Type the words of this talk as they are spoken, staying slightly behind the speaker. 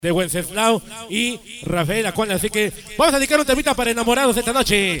de Wenceslao y Rafael Acuana. Así que vamos a dedicar un temita para enamorados esta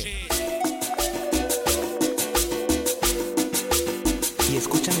noche. Y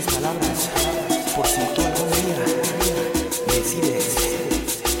escucha mis palabras, por si tú algún día decides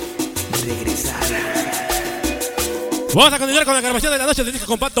regresar. Vamos a continuar con la grabación de la noche del disco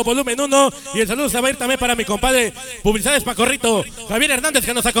compacto volumen 1. Y el saludo se va a ir también para mi compadre Publicidades Pacorrito, Javier Hernández,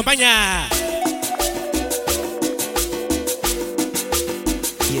 que nos acompaña.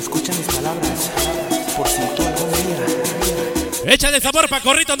 Y escucha mis palabras, por si tú algún día. Échale sabor,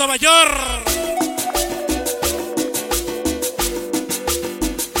 Pacorrito, Nueva York.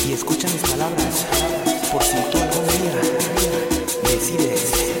 Y escucha mis palabras, por si tú algún día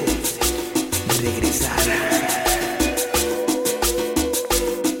decides regresar.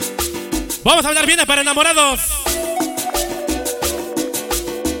 Vamos a hablar bien para enamorados.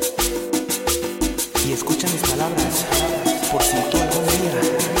 Y escucha mis palabras, por si tú algún día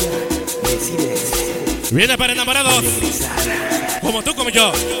decides. Viene para enamorados. Regresar. Como tú, como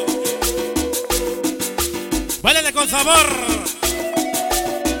yo. Báilale con sabor.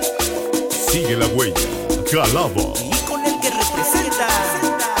 Sigue la huella, Jalado. Y con el que representa.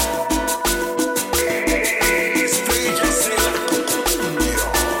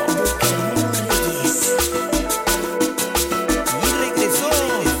 Y regresó.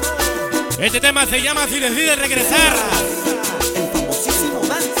 Este tema se llama Si Decides Regresar. El famosísimo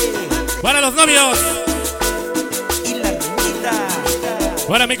Dante. Para los novios. Y la reñita.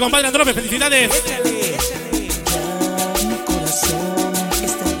 Para mi compadre Andrés, felicidades. Échale. Mi corazón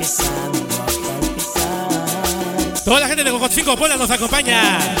está empezando a palpitar. Toda la gente de Cocotzinco Puebla nos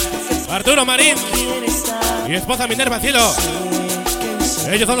acompaña. Arturo Marín Quiere estar, y esposa Minerva Cielo.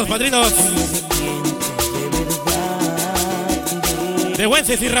 Ellos son los padrinos de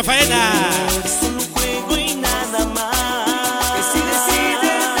Wences y Rafaela. solo un juego y nada más. Que si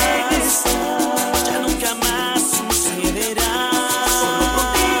decides regresar, ya nunca más sucederá. Solo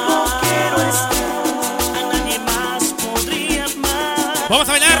contigo quiero estar, a nadie más podría amar. Vamos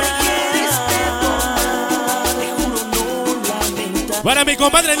a bailar. Quieres perdonar, te juro no lamentar. Para mi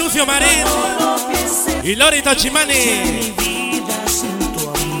compadre Lucio Marín No pienses y Lori Tochimani. mi vida sin tu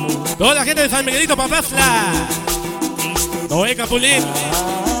amor. Toda la gente de San Miguelito Papazla. Noé Capulín.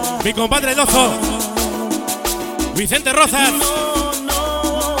 Mi compadre El Oso. Vicente Rosas.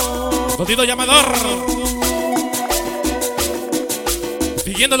 Totito Llamador.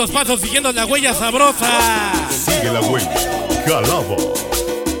 Siguiendo los pasos, siguiendo la huella sabrosa. Sigue la huella, Jalado.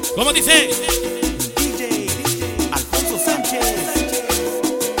 ¿Cómo dice? DJ Alfonso Sánchez.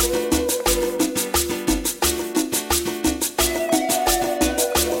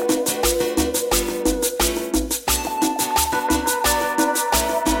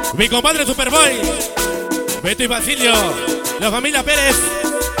 Mi compadre Superboy. Beto y Basilio. La familia Pérez.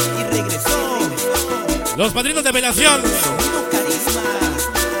 Y regresó. Los padrinos de Velación. Sonido carisma.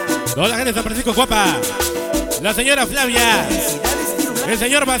 Toda la gente de San Francisco Guapa. La señora Flavia. Felicidades, tío Blanco. El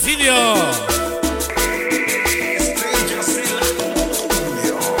señor Basilio.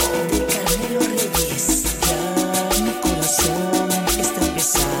 Carmelo Reyes, ya mi corazón está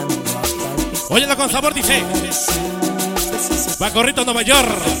empezando a palpitar. Óyelo con sabor, dice. Pacorrito, Nueva York.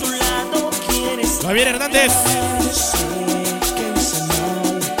 A tu lado quiero estar. Javier Hernández. Sé que lo hice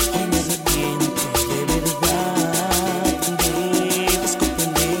mal, hoy me arrepiento de verdad. Debes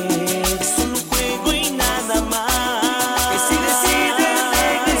comprender, es solo un juego y nada más. Que si decides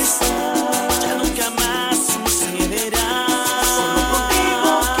regresar, ya nunca más sucederá. Solo contigo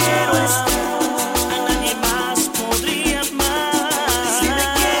quiero estar, a nadie más podría amar. Si me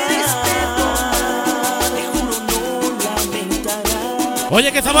quieres perdonar, te juro no lamentarás. Oye,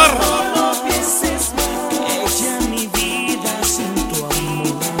 qué sabor. No pienses ella mi vida sin tu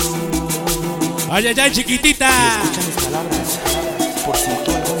amor. Ay, ay, ay, chiquitita. Escucha mis palabras, por si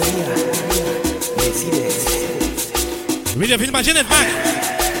tú algún día decides. Videofilmaciones Mac.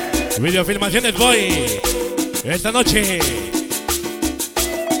 Videofilmaciones Boy. Esta noche.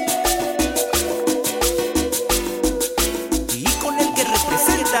 Y con el que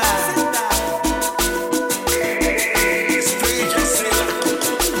representa.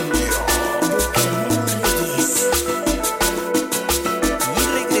 Y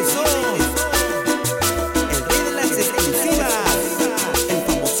regresó. El rey de las exclusivas. El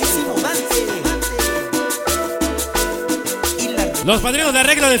famosísimo Dante. Y la Los padrinos de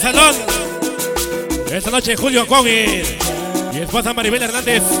arreglo de salón. Esta noche Julio Coguir y esposa Maribel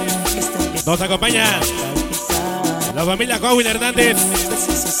Hernández nos acompaña. La familia Coguir Hernández.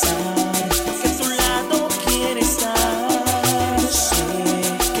 Que a tu lado quiere estar. Sé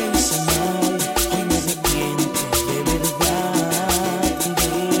que lo hice mal, hoy me arrepiento de verdad.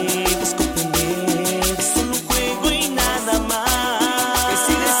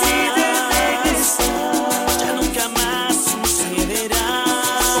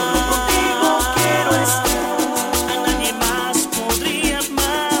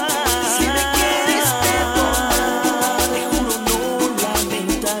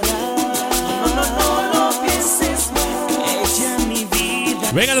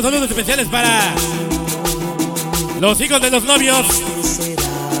 unos saludos especiales para los hijos de los novios.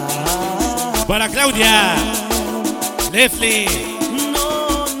 Para Claudia, Leslie,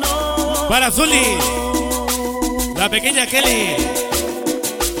 para Zully, la pequeña Kelly,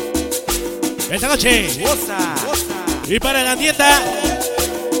 esta noche. Y para la nieta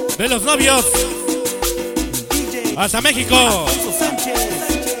de los novios, hasta México,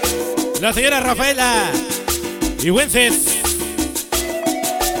 la señora Rafaela y Wences.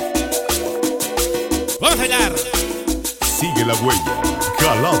 Vamos a bailar. Sigue la huella.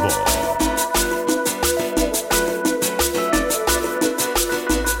 Jalado.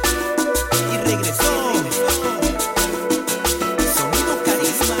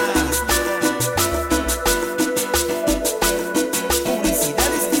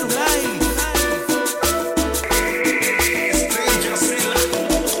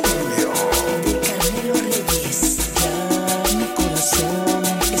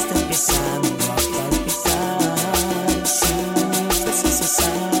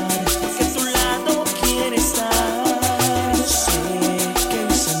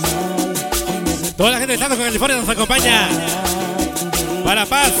 Toda la gente de Jalado, California nos acompaña. Para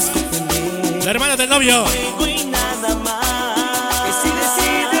Paz, la hermana del novio.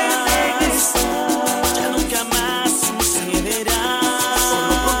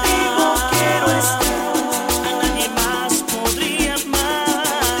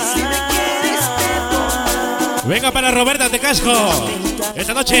 Venga para Roberta de Casco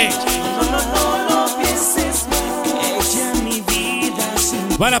esta noche.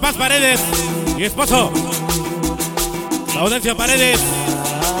 Para Paz Paredes y esposo Audencio Paredes.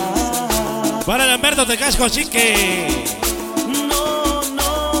 Para Lamberto de Casco Chique.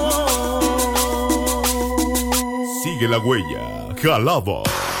 Sigue la huella. Jalado.